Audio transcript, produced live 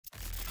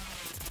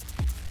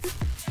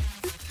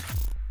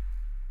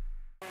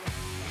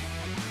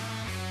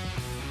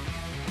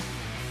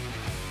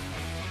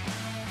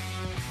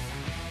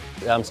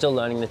I'm still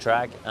learning the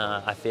track.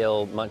 I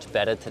feel much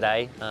better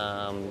today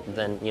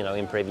than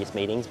in previous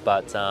meetings,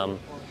 but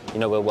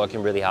we're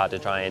working really hard to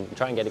try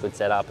and get a good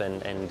setup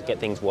and get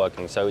things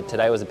working. So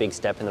today was a big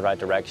step in the right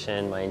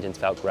direction. My engines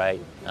felt great.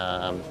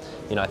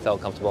 I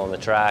felt comfortable on the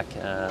track,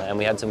 and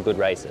we had some good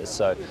races.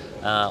 So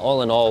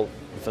all in all,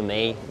 for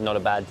me, not a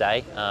bad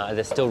day.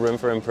 There's still room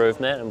for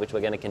improvement, which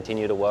we're going to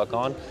continue to work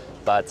on.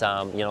 But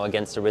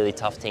against a really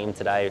tough team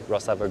today,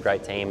 Ross are a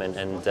great team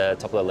and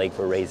top of the league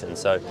for a reason.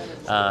 So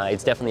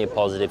it's definitely a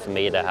positive for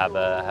me to have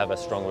a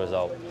strong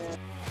result.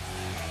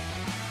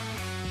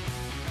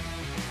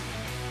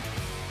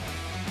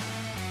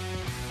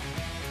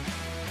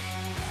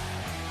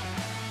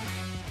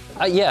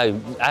 Yeah,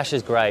 Ash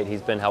is great.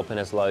 He's been helping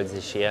us loads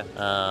this year.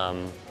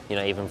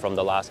 Even from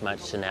the last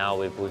match to now,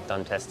 we've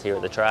done tests here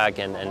at the track,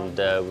 and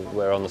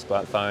we're on the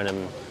phone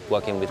and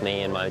working with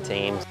me and my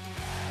team.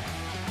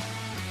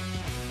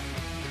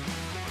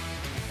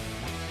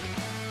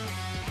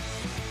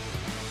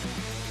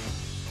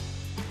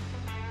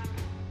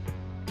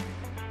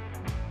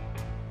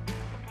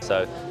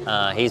 So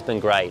he's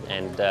been great,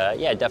 and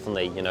yeah,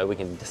 definitely, we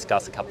can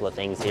discuss a couple of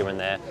things here and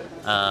there,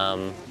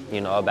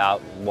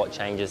 about what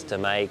changes to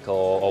make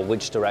or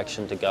which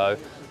direction to go,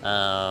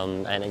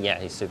 and yeah,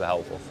 he's super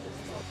helpful.